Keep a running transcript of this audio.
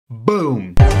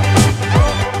Boom!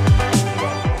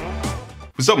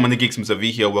 What's up, Money Geeks? Mr. V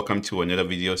here. Welcome to another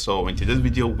video. So in today's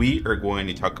video, we are going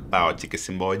to talk about ticker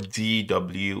symbol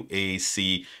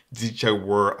DWAC, Digital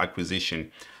World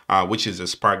Acquisition, which is a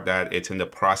spark that it's in the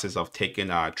process of taking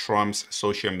Trump's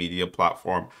social media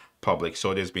platform public.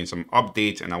 So there's been some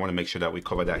updates and I want to make sure that we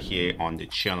cover that here on the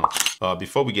channel.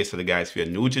 Before we get started, guys, if you're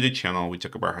new to the channel, we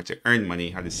talk about how to earn money,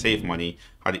 how to save money,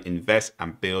 how to invest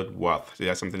and build wealth. So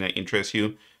that's something that interests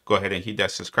you, go ahead and hit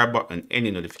that subscribe button and any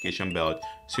notification bell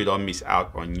so you don't miss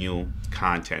out on new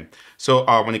content. So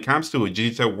when it comes to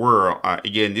Digital World,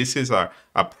 again, this is a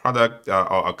product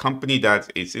or a company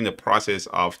that is in the process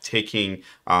of taking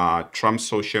Trump's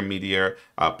social media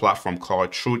platform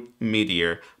called Truth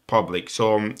Media public.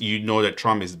 So you know that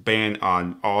Trump is banned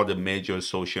on all the major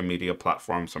social media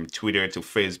platforms, from Twitter to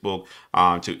Facebook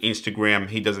to Instagram.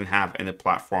 He doesn't have any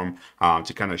platform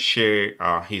to kind of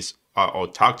share his or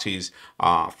talk to his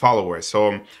followers.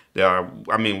 So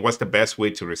I mean, what's the best way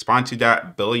to respond to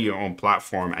that? Build your own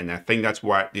platform. And I think that's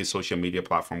what this social media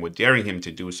platform were daring him to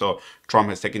do. So Trump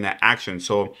has taken that action.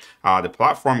 So the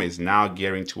platform is now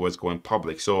gearing towards going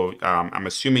public. So I'm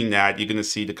assuming that you're going to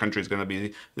see the country is going to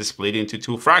be split into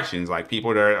two fractions. Like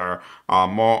people that are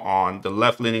more on the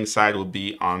left-leaning side will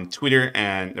be on Twitter,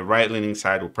 and the right-leaning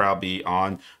side will probably be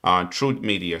on Truth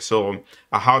Media. So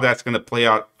how that's going to play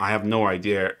out, I have no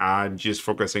idea. I'm just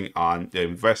focusing on the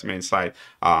investment side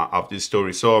of this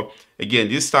story. So again,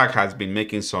 this stock has been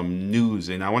making some news,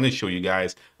 and I want to show you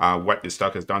guys what the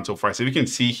stock has done so far. So we can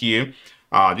see here,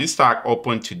 this stock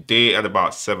opened today at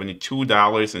about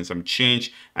 $72 and some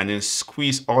change, and then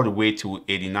squeezed all the way to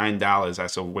 $89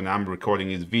 as of when I'm recording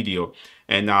this video.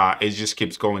 And it just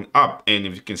keeps going up. And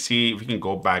if you can see, if you can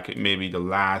go back maybe the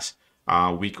last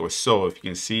week or so, if you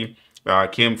can see,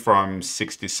 came from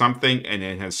 60 something and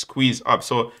then has squeezed up.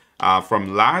 So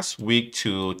from last week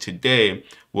to today,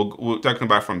 we're talking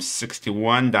about from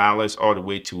 $61 all the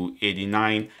way to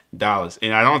 $89.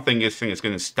 And I don't think this thing is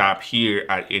going to stop here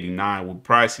at 89. We'll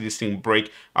probably see this thing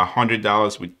break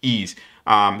 $100 with ease.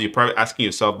 You're probably asking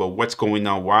yourself, but what's going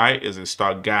on? Why is it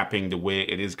start gapping the way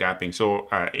it is gapping? So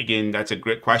again, that's a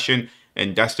great question.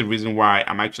 And that's the reason why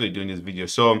I'm actually doing this video.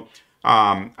 So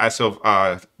as of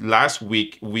last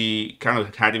week, we kind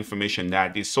of had information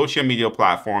that this social media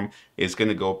platform is going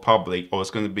to go public, or it's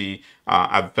going to be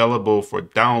available for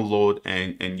download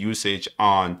and usage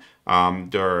on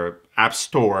their app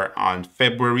store on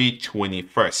February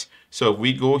 21st. So if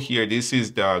we go here, this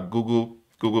is the Google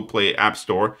Play App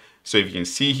Store. So if you can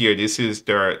see here, this is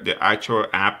the actual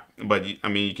app, but I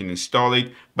mean, you can install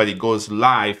it, but it goes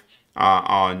live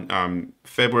on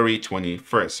February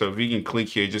 21st. So if you can click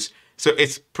here, so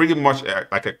it's pretty much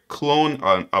like a clone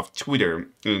of Twitter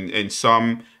and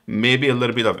some, maybe a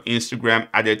little bit of Instagram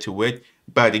added to it.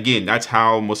 But again, that's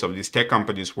how most of these tech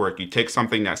companies work. You take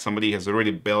something that somebody has already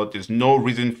built. There's no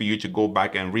reason for you to go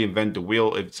back and reinvent the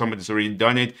wheel. If somebody's already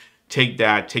done it, take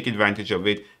advantage of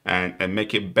it and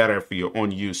make it better for your own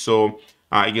use. So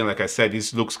again, like I said,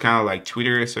 this looks kind of like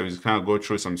Twitter. So just kind of go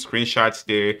through some screenshots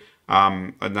there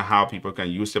and how people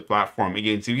can use the platform.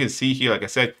 Again, so you can see here, like I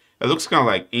said, it looks kind of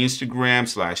like Instagram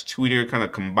 / Twitter kind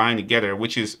of combined together,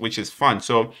 which is fun.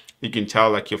 So you can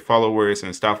tell like your followers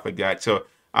and stuff like that. So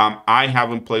I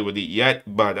haven't played with it yet,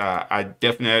 but I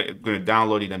definitely going to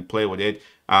download it and play with it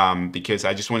because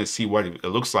I just want to see what it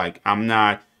looks like. I'm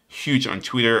not huge on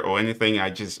Twitter or anything.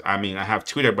 I mean, I have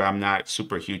Twitter, but I'm not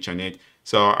super huge on it.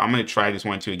 So I'm going to try this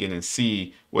one too again and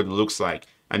see what it looks like.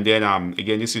 And then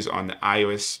again, this is on the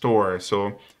iOS store.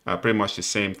 So pretty much the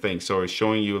same thing. So it's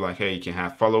showing you like, hey, you can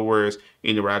have followers,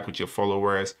 interact with your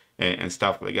followers and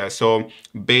stuff like that. So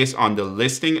based on the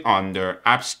listing on their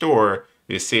app store,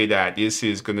 they say that this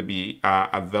is going to be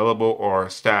available or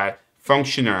start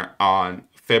functional on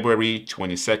February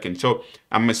 22nd. So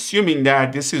I'm assuming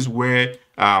that this is where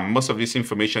most of this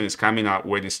information is coming out,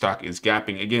 where the stock is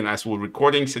gapping. Again, as we're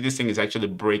recording, so this thing is actually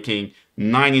breaking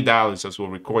 $90 as we're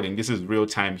recording. This is real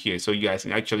time here. So you guys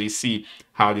can actually see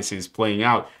how this is playing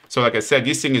out. So like I said,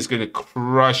 this thing is going to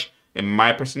crush, in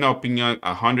my personal opinion,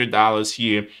 $100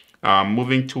 here.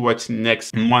 Moving towards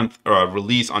next month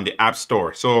release on the App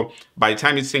Store. So by the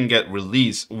time this thing get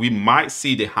released, we might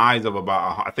see the highs of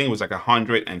about, I think it was like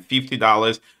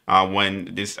 $150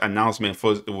 when this announcement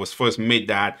was first made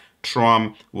that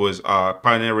Trump was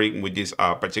partnering with this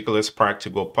particular spark to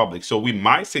go public. So we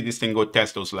might see this thing go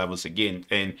test those levels again.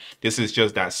 And this is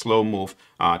just that slow move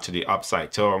to the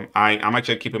upside. So I'm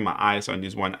actually keeping my eyes on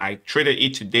this one. I traded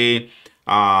it today.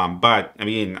 But I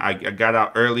mean, I got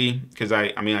out early because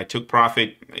I took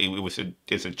profit.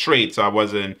 It's a trade, so I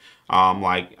wasn't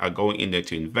going in there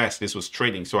to invest. This was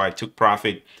trading, so I took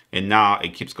profit, and now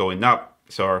it keeps going up.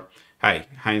 So hey,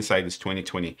 hindsight is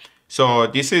 2020. So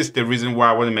this is the reason why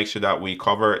I want to make sure that we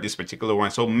cover this particular one.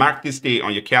 So mark this day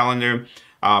on your calendar,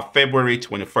 February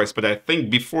 21st. But I think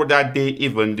before that day,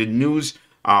 even the news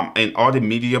and all the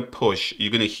media push,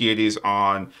 you're going to hear this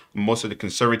on most of the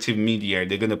conservative media.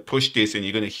 They're going to push this and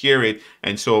you're going to hear it.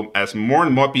 And so as more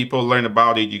and more people learn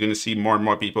about it, you're going to see more and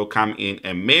more people come in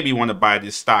and maybe want to buy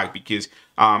this stock because,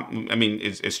 I mean,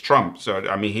 it's Trump. So,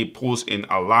 I mean, he pulls in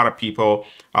a lot of people.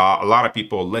 A lot of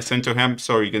people listen to him.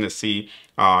 So you're going to see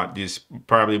this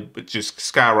probably just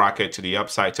skyrocket to the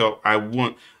upside. So I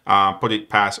won't put it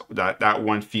past that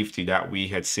 150 that we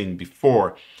had seen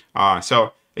before.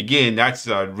 So again, that's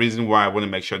the reason why I want to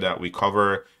make sure that we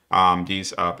cover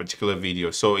these particular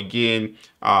videos. So again,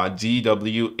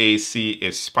 DWAC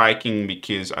is spiking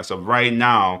because as of right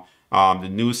now, the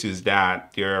news is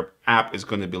that their app is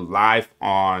going to be live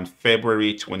on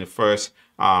February 21st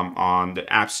on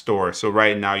the App Store. So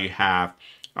right now you have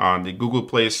the Google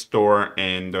Play Store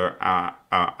and the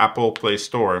Apple Play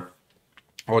Store,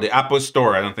 or the Apple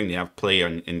Store. I don't think they have Play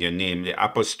in their name, the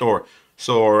Apple Store.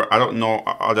 So I don't know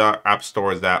other app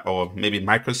stores that, or maybe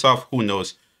Microsoft, who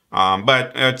knows.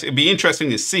 But it'd be interesting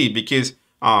to see because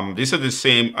these are the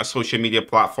same social media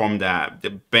platform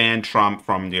that banned Trump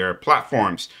from their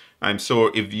platforms. And so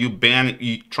if you ban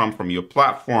Trump from your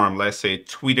platform, let's say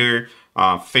Twitter,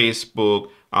 Facebook,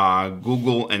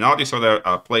 Google, and all these other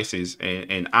places,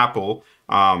 and Apple,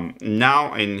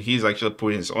 now, and he's actually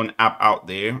putting his own app out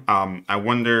there. I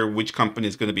wonder which company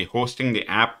is going to be hosting the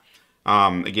app.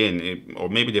 Again, or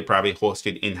maybe they probably host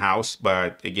it in-house,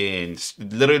 but again,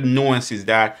 little nuances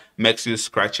that makes you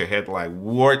scratch your head like,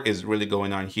 what is really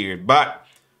going on here? But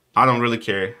I don't really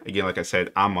care. Again, like I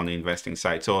said, I'm on the investing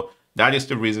side. So that is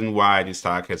the reason why this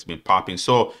stock has been popping.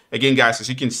 So again, guys, as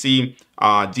you can see,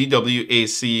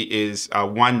 DWAC is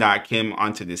one that came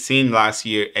onto the scene last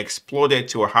year, exploded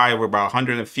to a high of about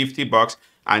 150 bucks,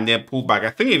 and then pulled back. I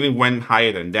think it even went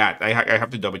higher than that. I have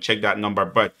to double check that number,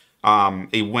 but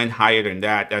it went higher than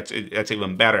that. That's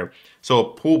even better. So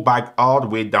pull back all the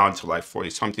way down to like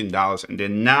 $40 something, and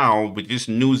then now with this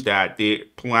news that they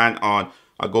plan on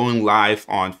going live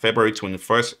on February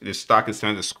 21st, the stock is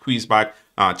trying to squeeze back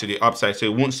to the upside. So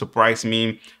it won't surprise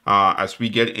me as we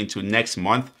get into next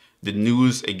month. The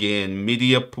news, again,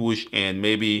 media push, and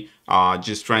maybe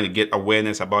just trying to get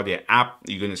awareness about their app.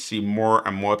 You're going to see more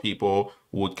and more people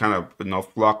would kind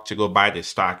of flock to go buy the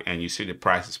stock, and you see the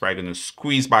price is probably going to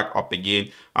squeeze back up again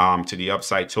to the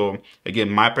upside. So again,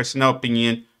 my personal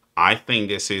opinion, I think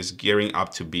this is gearing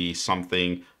up to be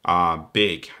something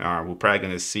big. We're probably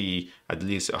going to see at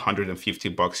least 150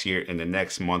 bucks here in the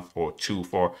next month or two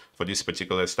for this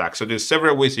particular stock. So there's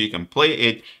several ways that you can play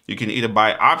it. You can either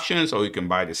buy options or you can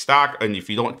buy the stock. And if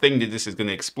you don't think that this is going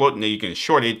to explode, then you can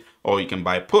short it or you can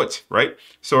buy puts, right?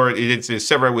 So there's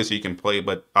several ways that you can play.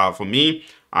 But for me,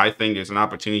 I think there's an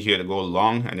opportunity here to go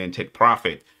long and then take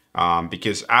profit.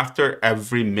 Because after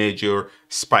every major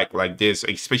spike like this,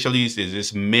 especially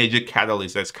this major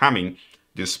catalyst that's coming,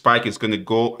 the spike is going to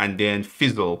go and then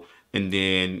fizzle and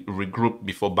then regroup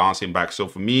before bouncing back. So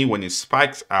for me, when it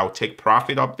spikes, I'll take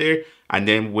profit up there and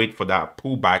then wait for that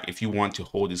pullback if you want to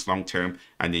hold this long term,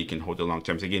 and then you can hold the long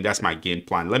term. So again, that's my game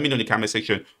plan. Let me know in the comment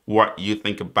section what you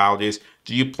think about this.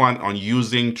 Do you plan on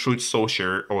using Truth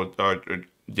Social or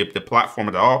the platform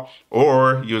at all,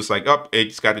 or you're just like, oh,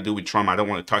 it's got to do with Trump, I don't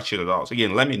want to touch it at all? So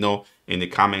again, let me know in the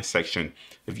comment section.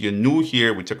 If you're new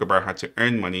here, we talk about how to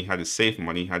earn money, how to save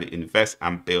money, how to invest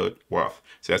and build wealth.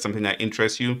 So that's something that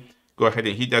interests you, go ahead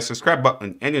and hit that subscribe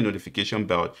button and the notification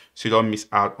bell so you don't miss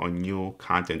out on new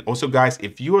content. Also, guys,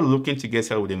 if you are looking to get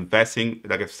started with investing,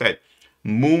 like I said,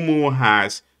 Moomoo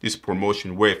has this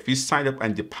promotion where if you sign up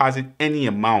and deposit any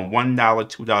amount, $1,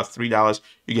 $2, $3,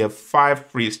 you get 5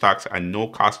 free stocks at no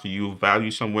cost to you,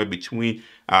 value somewhere between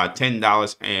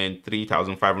 $10 and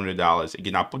 $3,500.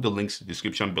 Again, I'll put the links in the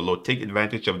description below. Take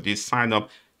advantage of this sign up,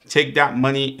 take that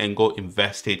money and go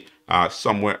invest it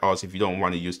somewhere else if you don't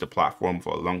want to use the platform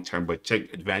for a long term, but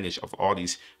take advantage of all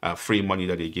these free money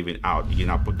that they're giving out. Again,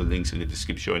 I'll put the links in the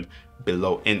description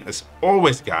below. And as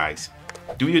always, guys,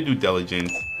 do your due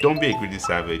diligence. Don't be a greedy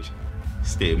savage.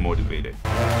 Stay motivated.